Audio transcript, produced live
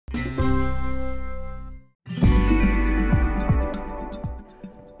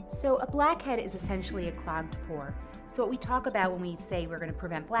So a blackhead is essentially a clogged pore. So what we talk about when we say we're going to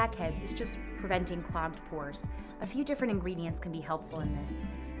prevent blackheads is just preventing clogged pores. A few different ingredients can be helpful in this.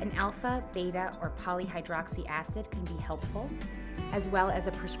 An alpha, beta, or polyhydroxy acid can be helpful, as well as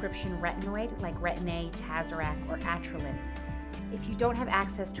a prescription retinoid like Retina-A, Tazorac, or Atrolin. If you don't have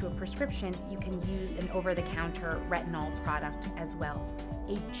access to a prescription, you can use an over-the-counter retinol product as well.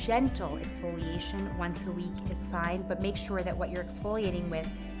 A gentle exfoliation once a week is fine, but make sure that what you're exfoliating with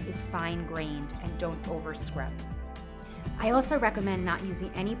is fine-grained and don't over-scrub. I also recommend not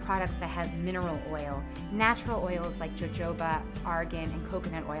using any products that have mineral oil. Natural oils like jojoba, argan, and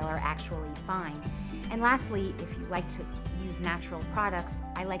coconut oil are actually fine. And lastly, if you like to use natural products,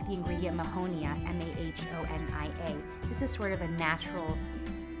 I like the ingredient Mahonia, M-A-H-O-N-I-A. This is sort of a natural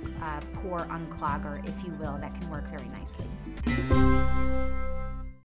pore unclogger, if you will, that can work very nicely.